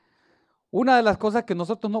Una de las cosas que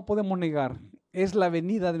nosotros no podemos negar es la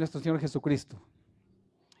venida de nuestro Señor Jesucristo.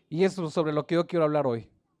 Y eso es sobre lo que yo quiero hablar hoy.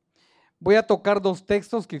 Voy a tocar dos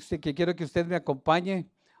textos que quiero que usted me acompañe.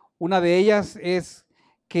 Una de ellas es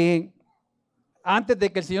que antes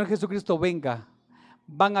de que el Señor Jesucristo venga,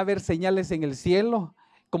 van a haber señales en el cielo,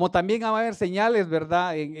 como también va a haber señales,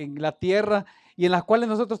 ¿verdad?, en la tierra, y en las cuales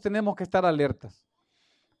nosotros tenemos que estar alertas.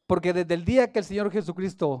 Porque desde el día que el Señor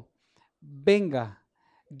Jesucristo venga,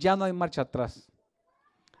 ya no hay marcha atrás.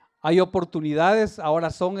 Hay oportunidades, ahora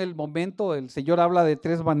son el momento. El Señor habla de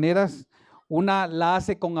tres maneras. Una la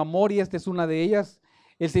hace con amor y esta es una de ellas.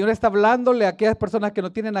 El Señor está hablándole a aquellas personas que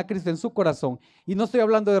no tienen a Cristo en su corazón. Y no estoy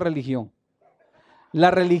hablando de religión.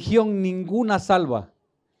 La religión ninguna salva.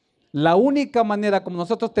 La única manera como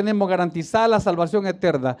nosotros tenemos garantizada la salvación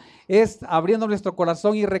eterna es abriendo nuestro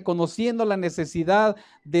corazón y reconociendo la necesidad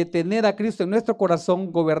de tener a Cristo en nuestro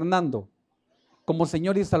corazón gobernando como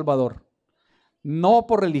Señor y Salvador, no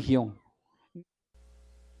por religión.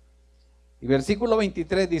 Y versículo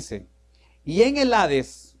 23 dice, y en el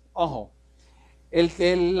Hades, ojo,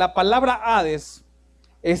 la palabra Hades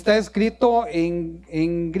está escrito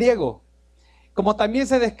en griego, como también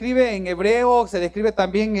se describe en hebreo, se describe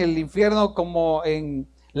también el infierno como en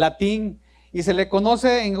latín, y se le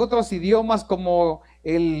conoce en otros idiomas como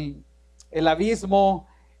el abismo,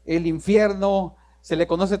 el infierno, se le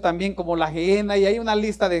conoce también como la gehenna, y hay una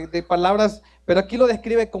lista de palabras, pero aquí lo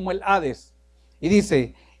describe como el Hades. Y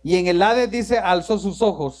dice, y en el Hades dice, alzó sus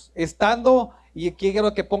ojos, estando, y aquí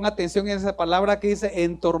quiero que ponga atención en esa palabra que dice,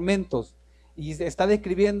 en tormentos, y está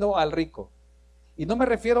describiendo al rico. Y no me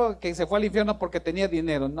refiero a que se fue al infierno porque tenía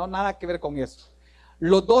dinero, no, nada que ver con eso.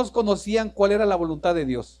 Los dos conocían cuál era la voluntad de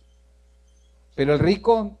Dios, pero el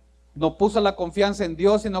rico no puso la confianza en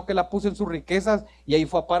Dios, sino que la puso en sus riquezas y ahí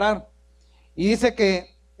fue a parar. Y dice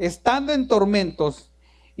que estando en tormentos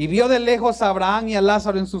y vio de lejos a Abraham y a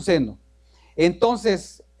Lázaro en su seno.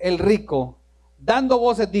 Entonces el rico, dando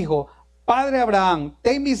voces, dijo, Padre Abraham,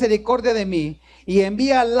 ten misericordia de mí y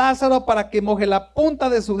envía a Lázaro para que moje la punta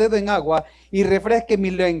de su dedo en agua y refresque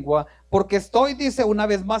mi lengua, porque estoy, dice, una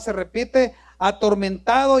vez más se repite,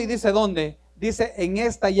 atormentado, y dice, ¿dónde? Dice, en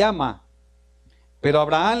esta llama. Pero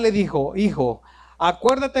Abraham le dijo, hijo,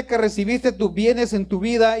 acuérdate que recibiste tus bienes en tu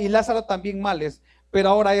vida y Lázaro también males, pero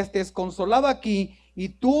ahora este es consolado aquí y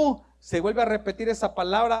tú, se vuelve a repetir esa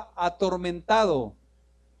palabra, atormentado.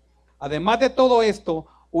 Además de todo esto,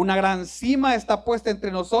 una gran cima está puesta entre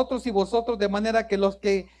nosotros y vosotros, de manera que los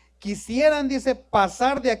que quisieran, dice,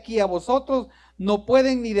 pasar de aquí a vosotros, no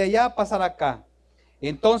pueden ni de allá pasar acá.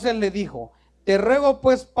 Entonces le dijo, te ruego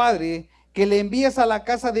pues, Padre, que le envíes a la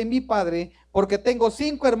casa de mi padre, porque tengo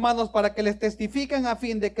 5 hermanos para que les testifiquen a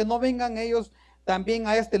fin de que no vengan ellos también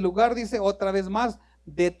a este lugar, dice otra vez más,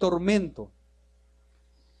 de tormento.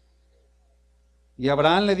 Y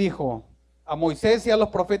Abraham le dijo, a Moisés y a los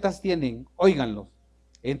profetas tienen, óiganlos.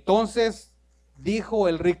 Entonces dijo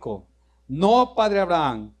el rico, no, padre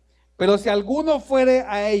Abraham, pero si alguno fuere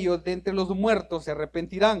a ellos de entre los muertos, se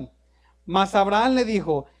arrepentirán. Mas Abraham le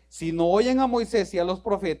dijo, si no oyen a Moisés y a los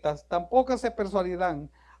profetas, tampoco se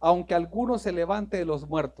persuadirán, aunque alguno se levante de los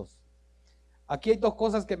muertos. Aquí hay dos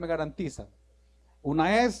cosas que me garantizan.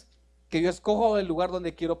 Una es que yo escojo el lugar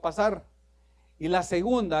donde quiero pasar. Y la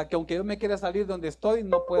segunda, que aunque yo me quiera salir donde estoy,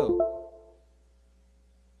 no puedo.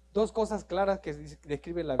 Dos cosas claras que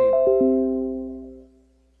describe la Biblia.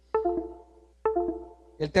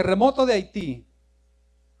 El terremoto de Haití,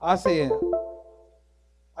 hace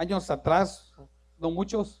años atrás, no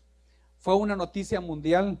muchos, fue una noticia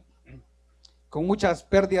mundial con muchas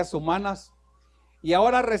pérdidas humanas. Y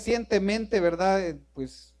ahora recientemente, ¿verdad?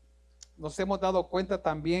 Pues nos hemos dado cuenta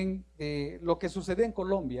también de lo que sucedió en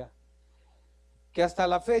Colombia, que hasta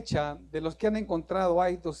la fecha, de los que han encontrado,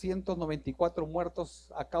 hay 294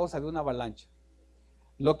 muertos a causa de una avalancha.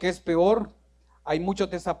 Lo que es peor, hay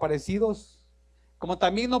muchos desaparecidos, como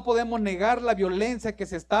también no podemos negar la violencia que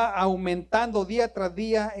se está aumentando día tras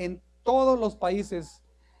día en todos los países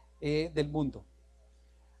del mundo.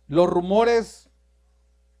 Los rumores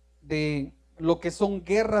de lo que son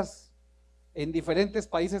guerras en diferentes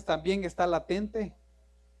países también está latente,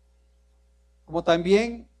 como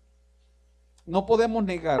también no podemos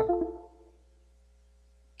negar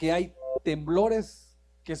que hay temblores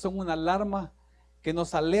que son una alarma que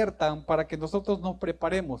nos alertan para que nosotros nos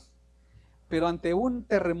preparemos, pero ante un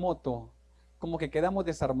terremoto como que quedamos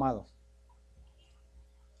desarmados.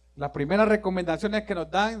 Las primeras recomendaciones que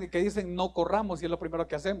nos dan, que dicen no corramos, y es lo primero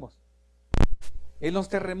que hacemos. En los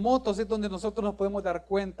terremotos es donde nosotros nos podemos dar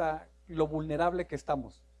cuenta lo vulnerable que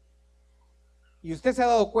estamos. Y usted se ha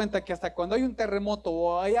dado cuenta que hasta cuando hay un terremoto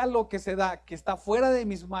o hay algo que se da que está fuera de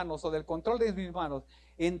mis manos o del control de mis manos,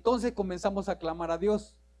 entonces comenzamos a clamar a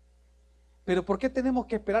Dios. Pero ¿por qué tenemos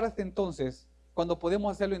que esperar hasta entonces cuando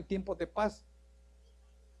podemos hacerlo en tiempos de paz?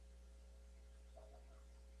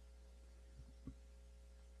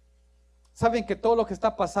 Saben que todo lo que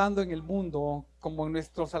está pasando en el mundo, como en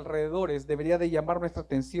nuestros alrededores, debería de llamar nuestra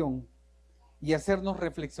atención y hacernos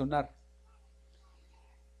reflexionar.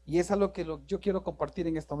 Y es algo que yo quiero compartir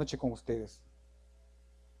en esta noche con ustedes.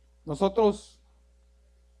 Nosotros,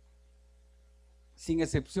 sin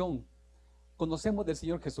excepción, conocemos del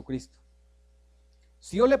Señor Jesucristo.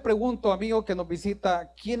 Si yo le pregunto, amigo que nos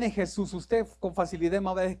visita, ¿quién es Jesús? Usted con facilidad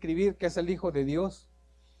me va a describir que es el Hijo de Dios.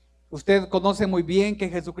 Usted conoce muy bien que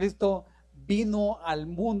Jesucristo vino al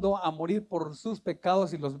mundo a morir por sus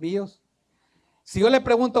pecados y los míos. Si yo le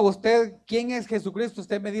pregunto a usted, ¿quién es Jesucristo?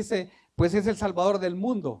 Usted me dice, pues es el Salvador del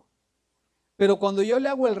mundo. Pero cuando yo le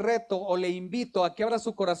hago el reto o le invito a que abra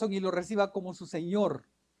su corazón y lo reciba como su Señor,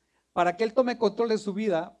 para que Él tome control de su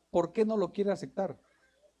vida, ¿por qué no lo quiere aceptar?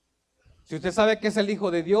 Si usted sabe que es el Hijo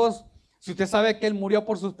de Dios, si usted sabe que Él murió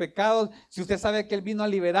por sus pecados, si usted sabe que Él vino a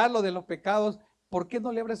liberarlo de los pecados, ¿por qué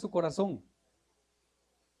no le abre su corazón?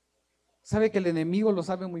 Sabe que el enemigo lo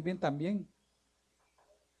sabe muy bien también.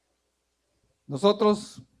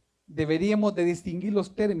 Nosotros deberíamos de distinguir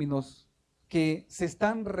los términos que se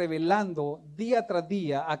están revelando día tras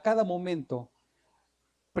día, a cada momento,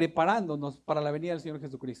 preparándonos para la venida del Señor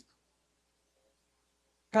Jesucristo.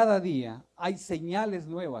 Cada día hay señales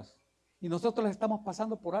nuevas y nosotros las estamos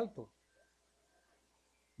pasando por alto.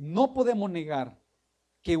 No podemos negar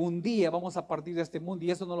que un día vamos a partir de este mundo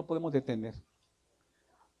y eso no lo podemos detener.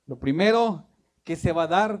 Lo primero que se va a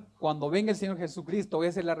dar cuando venga el Señor Jesucristo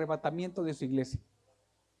es el arrebatamiento de su iglesia.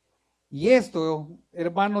 Y esto,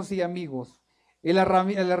 hermanos y amigos, el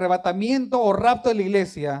arrebatamiento o rapto de la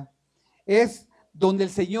iglesia es donde el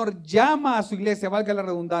Señor llama a su iglesia, valga la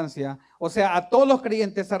redundancia, o sea, a todos los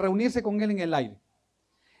creyentes a reunirse con Él en el aire.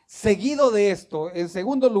 Seguido de esto, en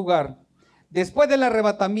segundo lugar, después del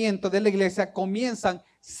arrebatamiento de la iglesia, comienzan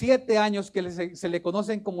 7 años que se le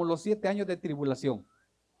conocen como los 7 años de tribulación.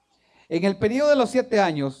 En el periodo de los 7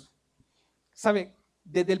 años, ¿sabe?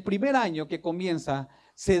 Desde el primer año que comienza,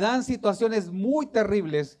 se dan situaciones muy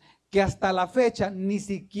terribles que hasta la fecha ni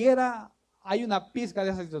siquiera hay una pizca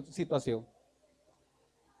de esa situación.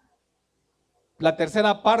 La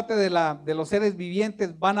tercera parte de los seres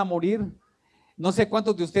vivientes van a morir. No sé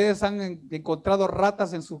cuántos de ustedes han encontrado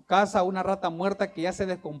ratas en su casa, una rata muerta que ya se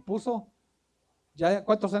descompuso. ¿Ya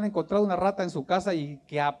cuántos han encontrado una rata en su casa y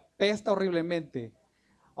que apesta horriblemente?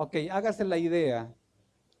 Ok, hágase la idea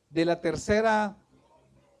de la tercera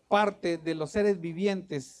parte de los seres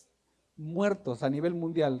vivientes muertos a nivel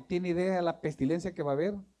mundial. ¿Tiene idea de la pestilencia que va a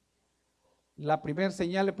haber? La primera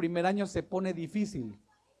señal, el primer año se pone difícil.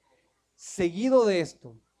 Seguido de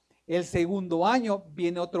esto, el segundo año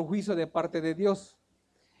viene otro juicio de parte de Dios.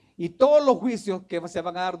 Y todos los juicios que se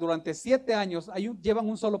van a dar durante 7 años llevan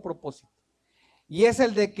un solo propósito. Y es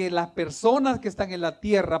el de que las personas que están en la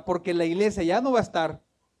tierra, porque la iglesia ya no va a estar,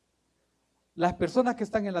 las personas que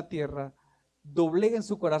están en la tierra dobleguen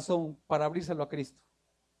su corazón para abrírselo a Cristo.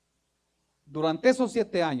 Durante esos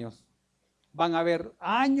 7 años van a haber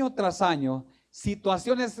año tras año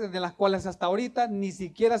situaciones de las cuales hasta ahorita ni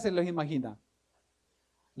siquiera se los imagina.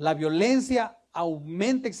 La violencia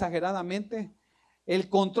aumenta exageradamente, el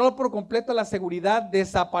control por completo de la seguridad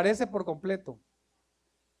desaparece por completo,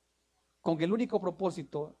 con el único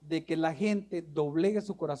propósito de que la gente doblegue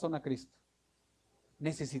su corazón a Cristo.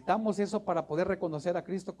 ¿Necesitamos eso para poder reconocer a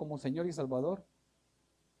Cristo como Señor y Salvador?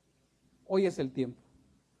 Hoy es el tiempo.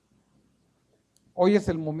 Hoy es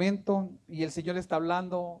el momento y el Señor está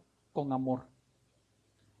hablando con amor.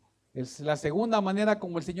 Es la segunda manera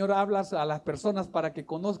como el Señor habla a las personas para que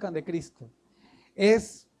conozcan de Cristo.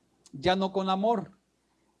 Es ya no con amor,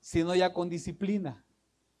 sino ya con disciplina.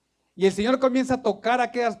 Y el Señor comienza a tocar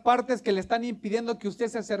aquellas partes que le están impidiendo que usted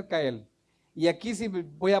se acerque a Él. Y aquí sí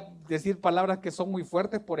voy a decir palabras que son muy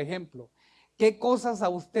fuertes. Por ejemplo, ¿qué cosas a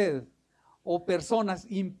usted o personas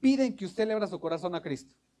impiden que usted le abra su corazón a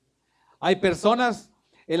Cristo? Hay personas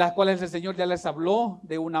en las cuales el Señor ya les habló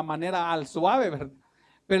de una manera al suave, ¿verdad?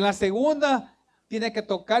 Pero en la segunda tiene que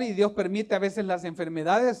tocar y Dios permite a veces las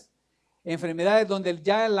enfermedades donde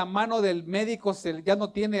ya la mano del médico ya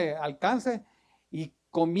no tiene alcance y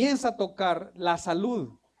comienza a tocar la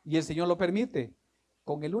salud y el Señor lo permite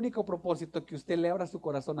con el único propósito que usted le abra su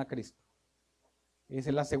corazón a Cristo. Esa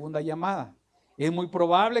es la segunda llamada. Es muy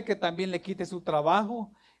probable que también le quite su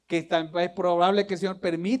trabajo, que es probable que el Señor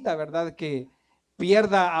permita, ¿verdad?, que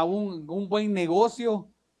pierda a un buen negocio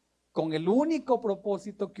con el único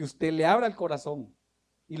propósito que usted le abra el corazón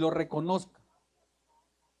y lo reconozca.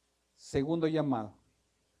 Segundo llamado.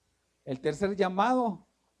 El tercer llamado,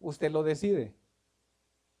 usted lo decide.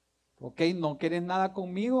 Ok, no quieres nada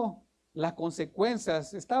conmigo, las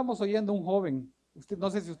consecuencias. Estábamos oyendo a un joven, usted, no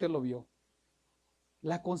sé si usted lo vio.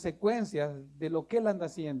 Las consecuencias de lo que él anda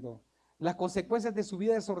haciendo, las consecuencias de su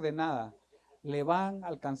vida desordenada, le van a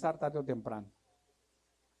alcanzar tarde o temprano.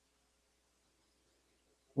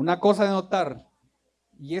 Una cosa de notar,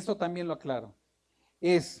 y eso también lo aclaro,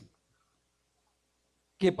 es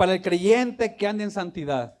que para el creyente que anda en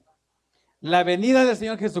santidad, la venida del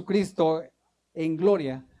Señor Jesucristo en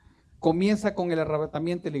gloria comienza con el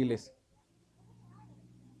arrebatamiento de la iglesia.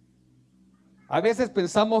 A veces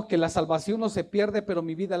pensamos que la salvación no se pierde, pero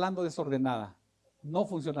mi vida la ando desordenada. No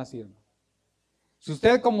funciona así, hermano. Si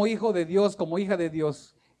usted como hijo de Dios, como hija de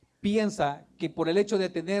Dios, piensa que por el hecho de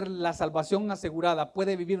tener la salvación asegurada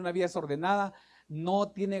puede vivir una vida desordenada,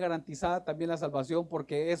 no tiene garantizada también la salvación,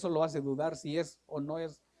 porque eso lo hace dudar si es o no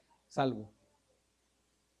es salvo.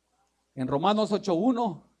 En Romanos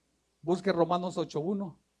 8.1, busque Romanos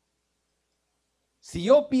 8.1. Si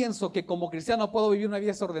yo pienso que como cristiano puedo vivir una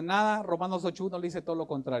vida desordenada, Romanos 8.1 le dice todo lo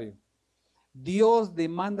contrario. Dios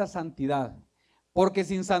demanda santidad, porque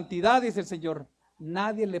sin santidad, dice el Señor,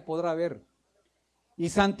 nadie le podrá ver. Y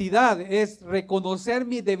santidad es reconocer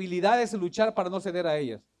mis debilidades y luchar para no ceder a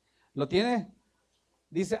ellas. ¿Lo tiene?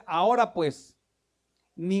 Dice, ahora pues,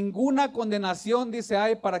 ninguna condenación, dice,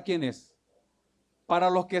 hay para quienes, para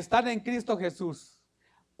los que están en Cristo Jesús.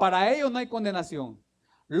 Para ellos no hay condenación.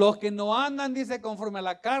 Los que no andan, dice, conforme a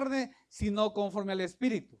la carne, sino conforme al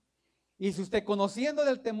Espíritu. Y si usted conociendo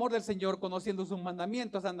del temor del Señor, conociendo sus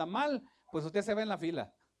mandamientos, anda mal, pues usted se ve en la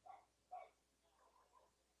fila.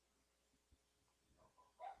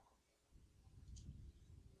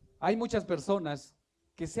 Hay muchas personas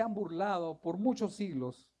que se han burlado por muchos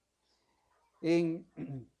siglos,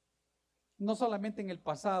 no solamente en el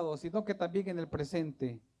pasado, sino que también en el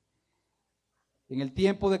presente. En el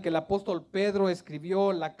tiempo de que el apóstol Pedro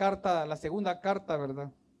escribió la carta, la segunda carta,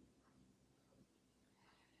 ¿verdad?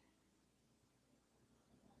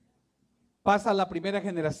 Pasa la primera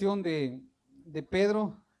generación de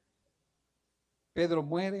Pedro. Pedro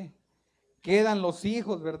muere. Quedan los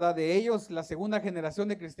hijos, ¿verdad? De ellos, la segunda generación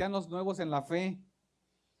de cristianos nuevos en la fe.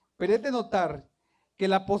 Pero es de notar que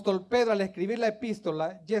el apóstol Pedro, al escribir la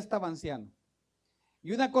epístola, ya estaba anciano.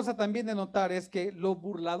 Y una cosa también de notar es que los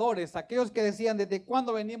burladores, aquellos que decían, ¿desde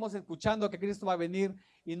cuándo venimos escuchando que Cristo va a venir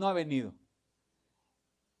y no ha venido?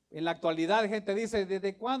 En la actualidad, gente dice,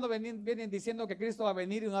 ¿desde cuándo vienen diciendo que Cristo va a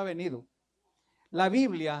venir y no ha venido? La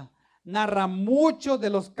Biblia narra muchos de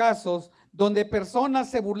los casos donde personas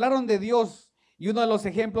se burlaron de Dios, y uno de los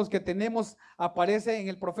ejemplos que tenemos aparece en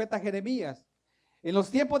el profeta Jeremías. En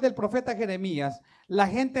los tiempos del profeta Jeremías, la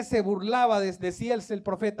gente se burlaba, decía el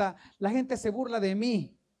profeta, la gente se burla de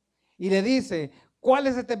mí. Y le dice, ¿cuál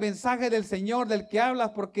es este mensaje del Señor del que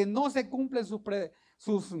hablas? Porque no se cumplen sus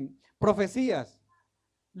profecías.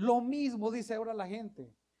 Lo mismo dice ahora la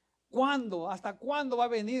gente. ¿Cuándo? ¿Hasta cuándo va a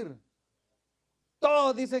venir?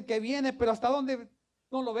 Todos dicen que viene, pero ¿hasta dónde?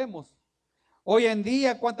 No lo vemos. Hoy en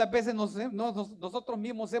día, ¿cuántas veces nosotros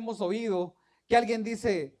mismos hemos oído que alguien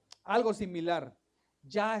dice algo similar?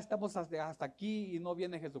 Ya estamos hasta aquí y no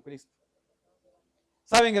viene Jesucristo.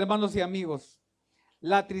 Saben, hermanos y amigos,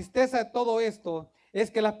 la tristeza de todo esto es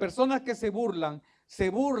que las personas que se burlan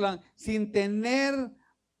sin tener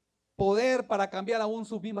poder para cambiar aún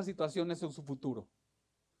sus mismas situaciones en su futuro.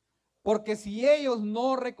 Porque si ellos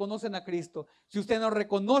no reconocen a Cristo, si usted no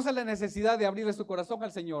reconoce la necesidad de abrirle su corazón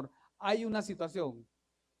al Señor, hay una situación,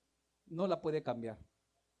 no la puede cambiar.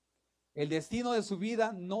 El destino de su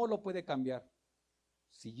vida no lo puede cambiar.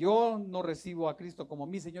 Si yo no recibo a Cristo como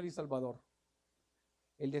mi Señor y Salvador,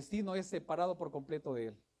 el destino es separado por completo de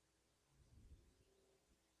Él.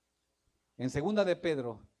 En segunda de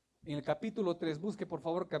Pedro, en el capítulo 3, busque por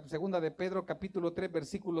favor segunda de Pedro, capítulo 3,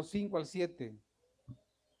 versículos 5 al 7.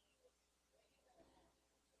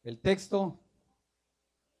 El texto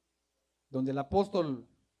donde el apóstol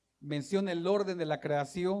menciona el orden de la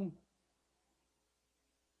creación,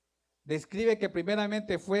 describe que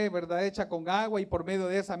primeramente fue, ¿verdad?, hecha con agua, y por medio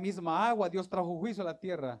de esa misma agua Dios trajo juicio a la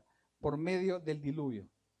tierra por medio del diluvio,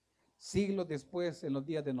 siglos después, en los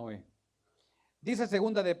días de Noé. Dice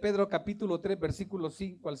segunda de Pedro capítulo 3 versículos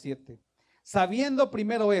 5 al 7. Sabiendo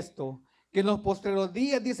primero esto, que en los postreros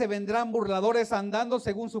días, dice, vendrán burladores andando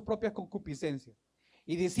según sus propias concupiscencias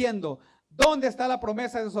y diciendo, ¿dónde está la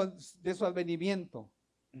promesa de su advenimiento?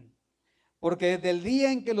 Porque desde el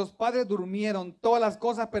día en que los padres durmieron, todas las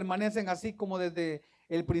cosas permanecen así como desde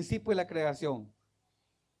el principio de la creación.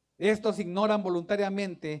 Estos ignoran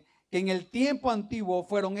voluntariamente que en el tiempo antiguo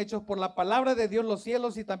fueron hechos por la palabra de Dios los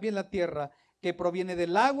cielos y también la tierra, que proviene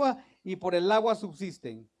del agua y por el agua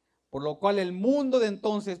subsisten. Por lo cual el mundo de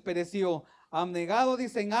entonces pereció, abnegado,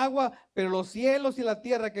 dice, en agua, pero los cielos y la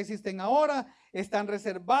tierra que existen ahora están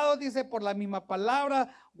reservados, dice, por la misma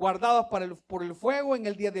palabra, guardados por el fuego en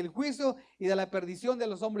el día del juicio y de la perdición de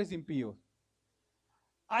los hombres impíos.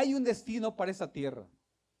 Hay un destino para esa tierra.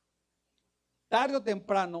 Tarde o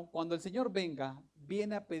temprano, cuando el Señor venga,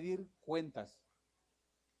 viene a pedir cuentas.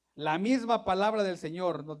 La misma palabra del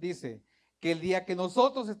Señor nos dice que el día que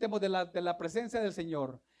nosotros estemos de la presencia del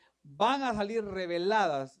Señor, van a salir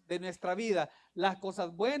reveladas de nuestra vida las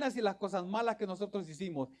cosas buenas y las cosas malas que nosotros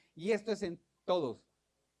hicimos. Y esto es en todos.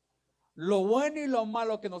 Lo bueno y lo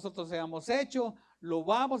malo que nosotros hayamos hecho, lo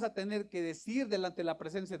vamos a tener que decir delante de la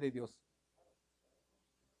presencia de Dios.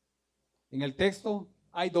 En el texto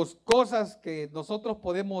hay dos cosas que nosotros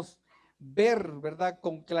podemos ver, ¿verdad?,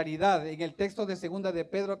 con claridad en el texto de segunda de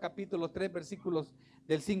Pedro, capítulo 3, versículos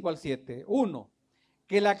del 5 al 7. Uno,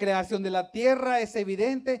 que la creación de la tierra es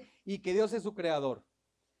evidente y que Dios es su creador.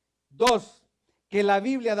 Dos, que la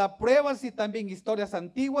Biblia da pruebas y también historias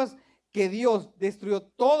antiguas que Dios destruyó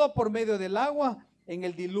todo por medio del agua en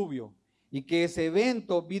el diluvio y que ese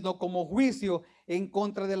evento vino como juicio en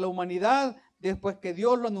contra de la humanidad después que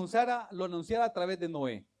Dios lo anunciara a través de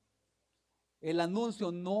Noé. El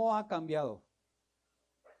anuncio no ha cambiado.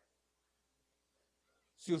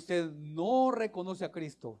 Si usted no reconoce a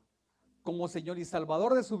Cristo como Señor y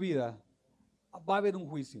Salvador de su vida, va a haber un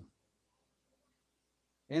juicio.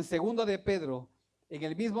 En segundo de Pedro, en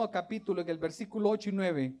el mismo capítulo, en el versículo 8 y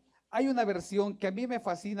 9, hay una versión que a mí me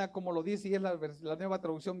fascina, como lo dice, y es la nueva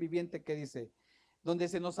traducción viviente que dice, donde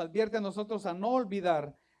se nos advierte a nosotros a no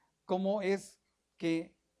olvidar cómo es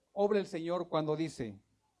que obra el Señor cuando dice,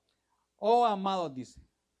 oh amados, dice,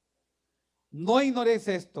 no ignoréis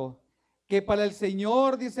esto, que para el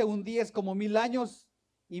Señor, dice, un día es como 1000 años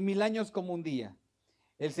y 1000 años como un día.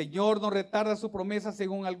 El Señor no retarda su promesa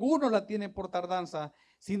según algunos la tienen por tardanza,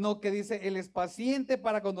 sino que dice, Él es paciente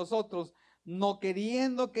para con nosotros, no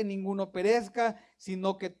queriendo que ninguno perezca,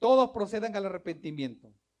 sino que todos procedan al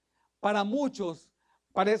arrepentimiento. Para muchos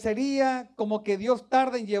parecería como que Dios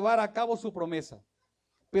tarda en llevar a cabo su promesa,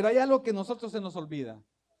 pero hay algo que a nosotros se nos olvida,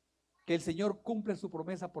 que el Señor cumple su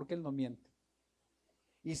promesa porque Él no miente.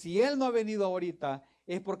 Y si Él no ha venido ahorita,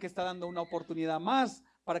 es porque está dando una oportunidad más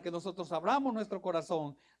para que nosotros abramos nuestro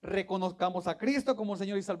corazón, reconozcamos a Cristo como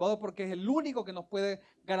Señor y Salvador, porque es el único que nos puede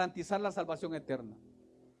garantizar la salvación eterna.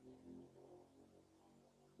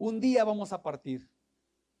 Un día vamos a partir,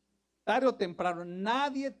 tarde o temprano.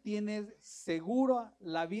 Nadie tiene seguro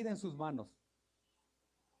la vida en sus manos.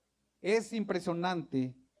 Es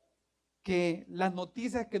impresionante que las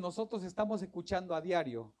noticias que nosotros estamos escuchando a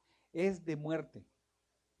diario es de muerte.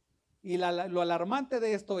 Y lo alarmante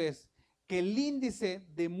de esto es que el índice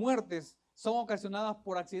de muertes son ocasionadas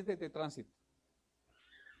por accidentes de tránsito.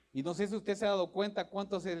 Y no sé si usted se ha dado cuenta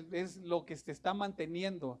cuánto es lo que se está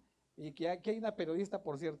manteniendo. Y que aquí hay una periodista,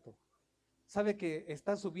 por cierto, sabe que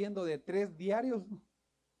está subiendo de 3 diarios.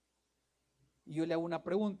 Y yo le hago una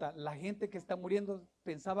pregunta, ¿la gente que está muriendo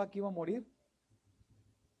pensaba que iba a morir?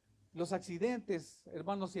 Los accidentes,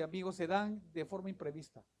 hermanos y amigos, se dan de forma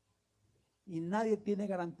imprevista. Y nadie tiene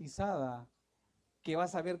garantizada que va a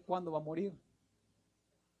saber cuándo va a morir.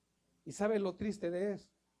 ¿Y sabe lo triste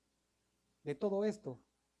de todo esto?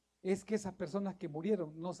 Es que esas personas que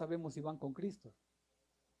murieron no sabemos si van con Cristo.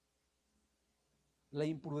 La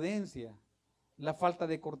imprudencia, la falta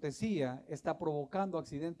de cortesía está provocando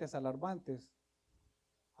accidentes alarmantes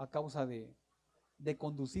a causa de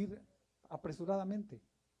conducir apresuradamente.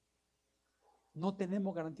 No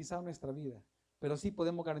tenemos garantizada nuestra vida, pero sí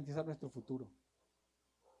podemos garantizar nuestro futuro.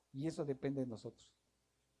 Y eso depende de nosotros.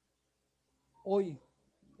 Hoy,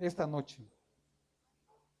 esta noche,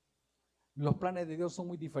 los planes de Dios son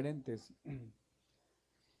muy diferentes.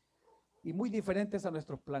 Y muy diferentes a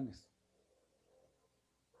nuestros planes.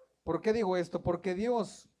 ¿Por qué digo esto? Porque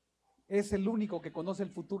Dios es el único que conoce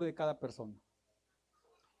el futuro de cada persona.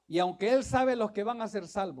 Y aunque Él sabe los que van a ser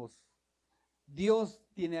salvos, Dios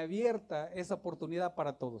tiene abierta esa oportunidad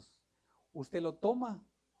para todos. Usted lo toma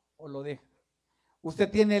o lo deja.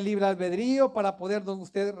 Usted tiene libre albedrío para poder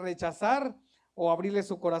usted rechazar o abrirle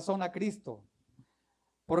su corazón a Cristo.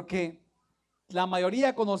 Porque la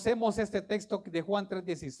mayoría conocemos este texto de Juan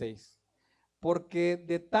 3:16. Porque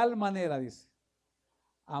de tal manera, dice,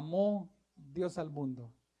 amó Dios al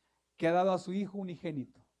mundo, que ha dado a su Hijo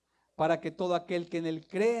unigénito, para que todo aquel que en Él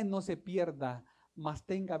cree no se pierda, mas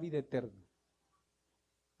tenga vida eterna.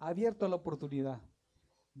 Ha abierto la oportunidad.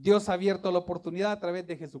 Dios ha abierto la oportunidad a través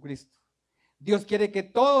de Jesucristo. Dios quiere que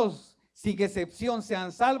todos, sin excepción,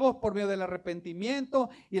 sean salvos por medio del arrepentimiento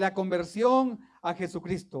y la conversión a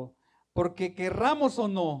Jesucristo. Porque querramos o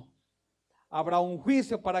no, habrá un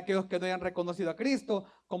juicio para aquellos que no hayan reconocido a Cristo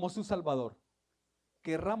como su Salvador.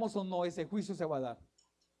 Querramos o no, ese juicio se va a dar.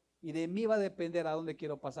 Y de mí va a depender a dónde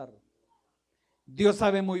quiero pasar. Dios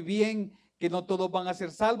sabe muy bien que no todos van a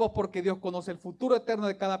ser salvos porque Dios conoce el futuro eterno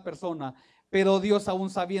de cada persona. Pero Dios, aún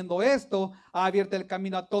sabiendo esto, ha abierto el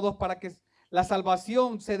camino a todos para que la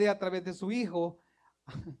salvación se dé a través de su Hijo,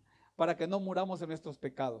 para que no muramos en nuestros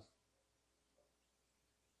pecados.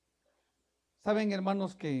 Saben,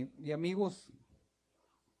 hermanos y amigos,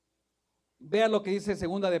 vean lo que dice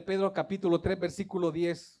 2 de Pedro capítulo 3 versículo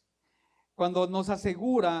 10, cuando nos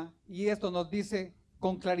asegura, y esto nos dice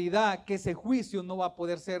con claridad, que ese juicio no va a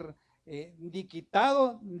poder ser ni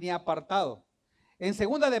quitado ni apartado. En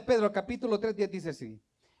 2 de Pedro capítulo 3 10 dice así: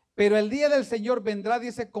 pero el día del Señor vendrá,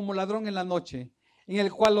 dice, como ladrón en la noche, en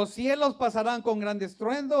el cual los cielos pasarán con gran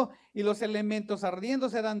estruendo y los elementos ardiendo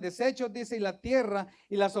serán deshechos, dice, y la tierra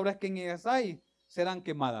y las obras que en ellas hay serán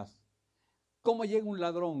quemadas. ¿Cómo llega un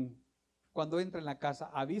ladrón cuando entra en la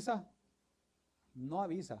casa? ¿Avisa? No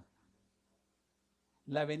avisa.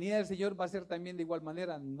 La venida del Señor va a ser también de igual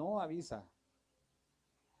manera, no avisa.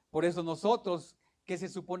 Por eso nosotros, que se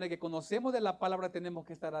supone que conocemos de la palabra, tenemos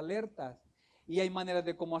que estar alertas. Y hay maneras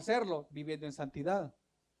de cómo hacerlo, viviendo en santidad.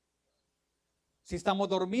 Si estamos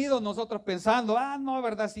dormidos, nosotros pensando, no,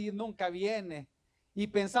 verdad, sí, nunca viene. Y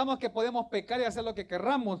pensamos que podemos pecar y hacer lo que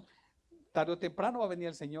querramos, tarde o temprano va a venir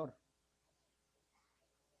el Señor.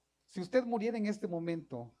 Si usted muriera en este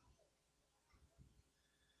momento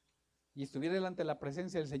y estuviera delante de la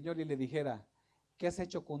presencia del Señor y le dijera, ¿qué has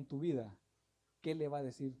hecho con tu vida? ¿Qué le va a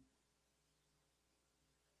decir?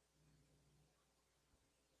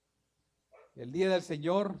 El día del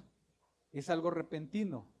Señor es algo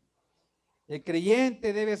repentino. El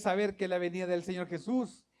creyente debe saber que la venida del Señor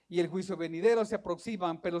Jesús y el juicio venidero se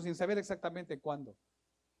aproximan, pero sin saber exactamente cuándo.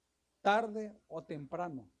 Tarde o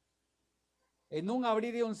temprano. En un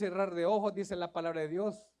abrir y un cerrar de ojos, dice la palabra de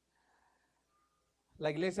Dios,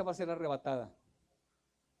 la iglesia va a ser arrebatada.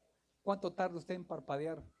 ¿Cuánto tarda usted en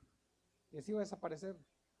parpadear? Y así va a desaparecer.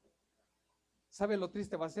 ¿Sabe lo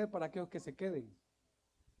triste va a ser para aquellos que se queden?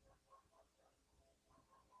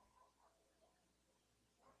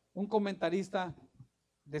 Un comentarista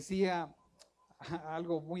decía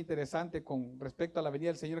algo muy interesante con respecto a la venida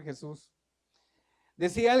del Señor Jesús.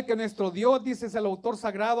 Decía él que nuestro Dios, dice, es el autor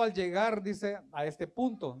sagrado al llegar, dice, a este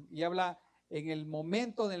punto. Y habla en el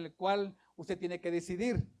momento en el cual usted tiene que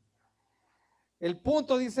decidir. El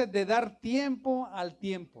punto, dice, de dar tiempo al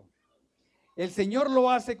tiempo. El Señor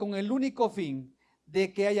lo hace con el único fin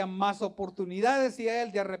de que haya más oportunidades y a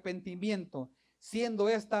Él de arrepentimiento, siendo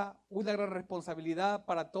esta una gran responsabilidad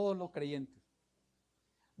para todos los creyentes.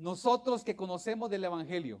 Nosotros que conocemos del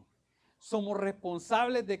Evangelio, somos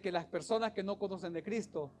responsables de que las personas que no conocen de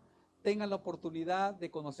Cristo tengan la oportunidad de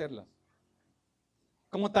conocerlas.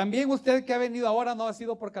 Como también usted que ha venido ahora no ha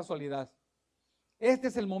sido por casualidad. Este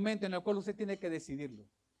es el momento en el cual usted tiene que decidirlo.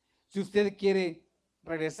 Si usted quiere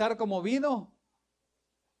regresar como vino,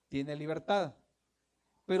 tiene libertad.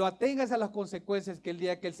 Pero aténgase a las consecuencias que el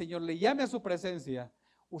día que el Señor le llame a su presencia,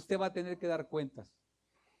 usted va a tener que dar cuentas.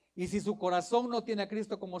 Y si su corazón no tiene a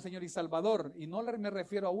Cristo como Señor y Salvador, y no me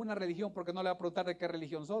refiero a una religión porque no le va a preguntar de qué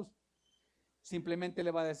religión sos, simplemente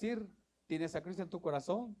le va a decir, ¿tienes a Cristo en tu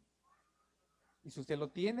corazón? Y si usted lo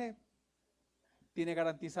tiene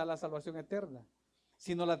garantizada la salvación eterna.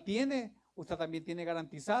 Si no la tiene, usted también tiene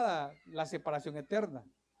garantizada la separación eterna.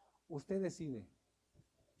 Usted decide.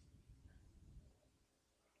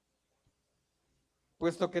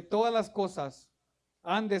 Puesto que todas las cosas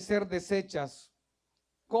han de ser desechas,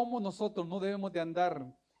 ¿cómo nosotros no debemos de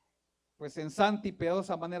andar pues en santa y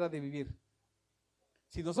piadosa manera de vivir?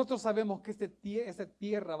 Si nosotros sabemos que esta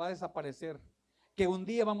tierra va a desaparecer, que un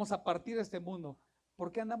día vamos a partir de este mundo,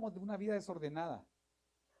 ¿por qué andamos de una vida desordenada?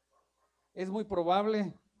 Es muy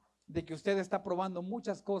probable de que usted está probando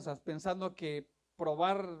muchas cosas, pensando que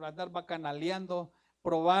andar bacanaleando,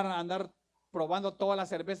 andar probando todas las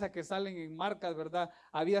cervezas que salen en marcas, ¿verdad?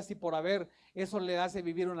 Habidas y por haber, eso le hace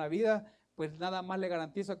vivir una vida, pues nada más le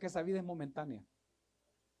garantizo que esa vida es momentánea.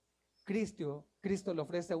 Cristo le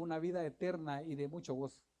ofrece una vida eterna y de mucho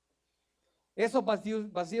gozo. Esos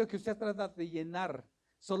vacíos que usted trata de llenar,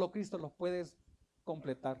 solo Cristo los puede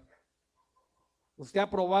completar. Usted ha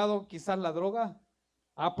probado quizás la droga,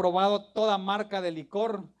 ha probado toda marca de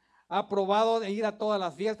licor, ha probado de ir a todas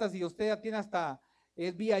las fiestas y usted ya tiene hasta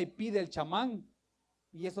el VIP del chamán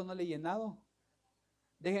y eso no le ha llenado.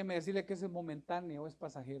 déjeme decirle que eso es momentáneo, es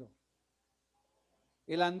pasajero.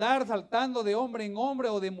 El andar saltando de hombre en hombre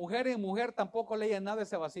o de mujer en mujer tampoco le llena nada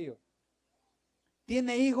ese vacío.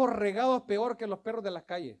 Tiene hijos regados peor que los perros de las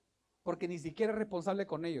calles, porque ni siquiera es responsable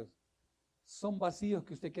con ellos. Son vacíos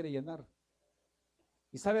que usted quiere llenar.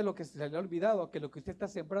 ¿Y sabe lo que se le ha olvidado? Que lo que usted está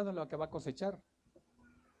sembrando es lo que va a cosechar.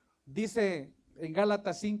 Dice en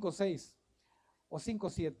Gálatas 5:6 o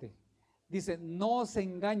 5:7, dice, no se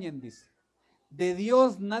engañen, dice, de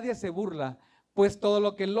Dios nadie se burla, pues todo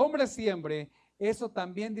lo que el hombre siembre, eso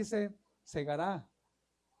también, dice, segará.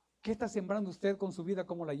 ¿Qué está sembrando usted con su vida?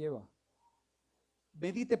 ¿Cómo la lleva?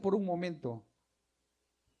 Medite por un momento.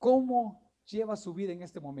 ¿Cómo lleva su vida en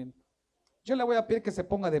este momento? Yo le voy a pedir que se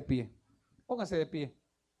ponga de pie. Póngase de pie.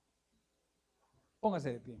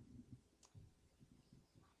 Póngase de pie.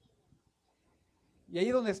 Y ahí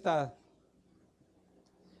donde está,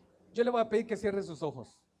 yo le voy a pedir que cierre sus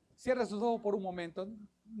ojos. Cierre sus ojos por un momento.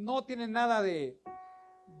 No tiene nada de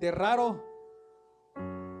raro.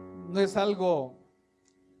 No es algo,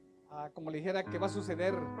 como le dijera, que va a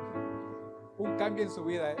suceder un cambio en su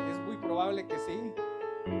vida. Es muy probable que sí.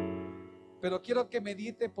 Pero quiero que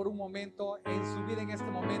medite por un momento en su vida en este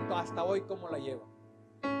momento, hasta hoy, cómo la lleva.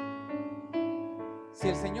 Si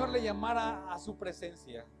el Señor le llamara a su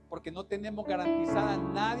presencia, porque no tenemos garantizada,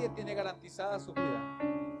 nadie tiene garantizada su vida.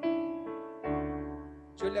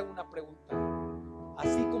 Yo le hago una pregunta.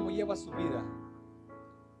 Así como lleva su vida,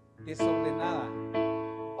 desordenada,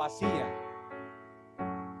 vacía,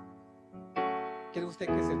 ¿cree usted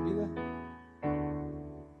que es el vida?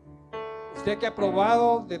 Usted que ha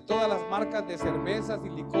probado de todas las marcas de cervezas y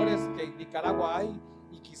licores que en Nicaragua hay,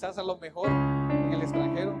 y quizás a lo mejor en el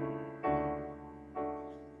extranjero,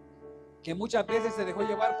 que muchas veces se dejó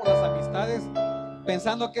llevar por las amistades,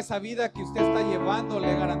 pensando que esa vida que usted está llevando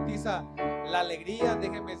le garantiza la alegría.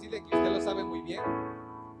 Déjeme decirle que usted lo sabe muy bien.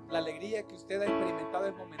 La alegría que usted ha experimentado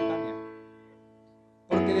es momentánea,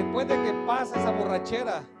 porque después de que pasa esa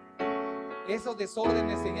borrachera, esos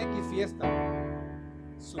desórdenes en X fiesta,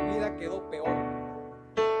 su vida quedó peor.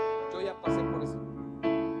 Yo ya pasé por eso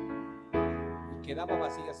y quedaba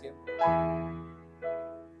vacía siempre.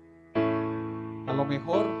 A lo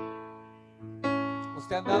mejor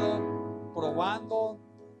usted ha andado probando,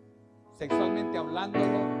 sexualmente hablando,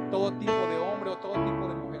 todo tipo de hombre o todo tipo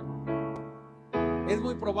de mujer. Es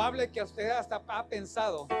muy probable que usted hasta ha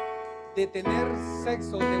pensado de tener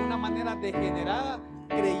sexo de una manera degenerada,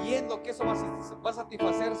 creyendo que eso va a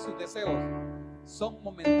satisfacer sus deseos. Son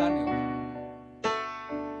momentáneos,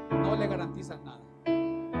 no le garantizan nada.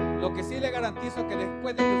 Lo que sí le garantizo es que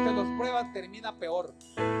después de que usted los prueba, termina peor.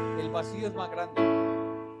 El vacío es más grande.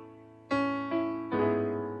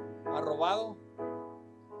 Ha robado,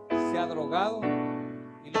 se ha drogado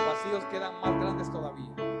y los vacíos quedan más grandes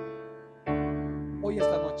todavía. Hoy,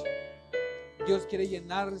 esta noche, Dios quiere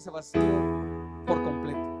llenar ese vacío por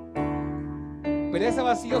completo. Pero ese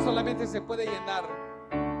vacío solamente se puede llenar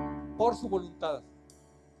por su voluntad.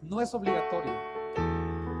 No es obligatorio.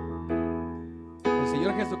 El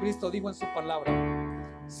Señor Jesucristo dijo en su palabra: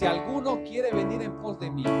 si alguno quiere venir en pos de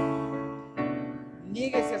mí,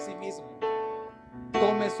 niéguese a sí mismo,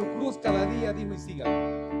 tome su cruz cada día, dijo, y siga.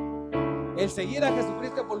 El seguir a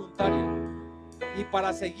Jesucristo es voluntario, y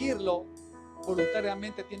para seguirlo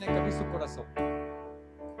voluntariamente tiene que abrir su corazón.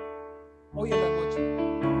 Hoy en la noche,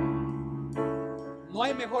 no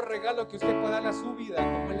hay mejor regalo que usted pueda darle a su vida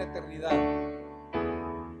como es la eternidad.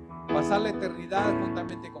 Pasar la eternidad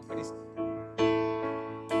juntamente con Cristo.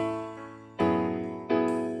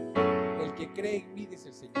 El que cree en mí, dice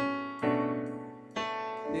el Señor,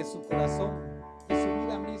 de su corazón y su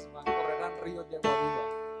vida misma correrán ríos de agua viva.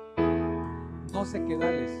 No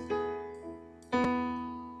sequedales.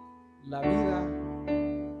 La vida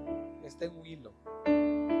está en un hilo.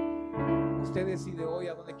 Usted decide hoy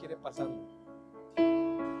a dónde quiere pasarlo.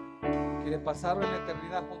 ¿Quiere pasarlo en la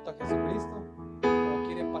eternidad junto a Jesucristo? ¿O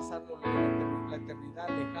quiere pasarlo en la eternidad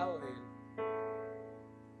alejado de Él?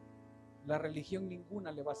 La religión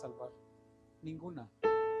ninguna le va a salvar. Ninguna.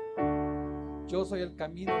 Yo soy el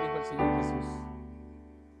camino, dijo el Señor Jesús,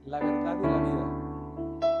 la verdad y la vida.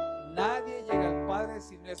 Nadie llega al Padre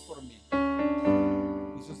si no es por mí.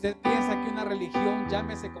 Y si usted piensa que una religión,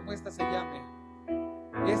 llámese como esta se llame,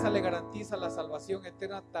 esa le garantiza la salvación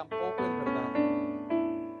eterna, tampoco es verdad.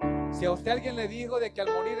 Si a usted alguien le dijo de que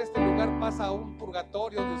al morir este lugar pasa a un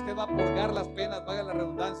purgatorio donde usted va a purgar las penas, valga la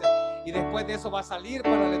redundancia, y después de eso va a salir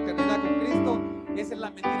para la eternidad con Cristo, esa es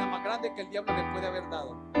la mentira más grande que el diablo le puede haber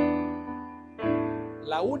dado.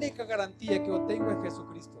 La única garantía que yo tengo es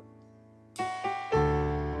Jesucristo.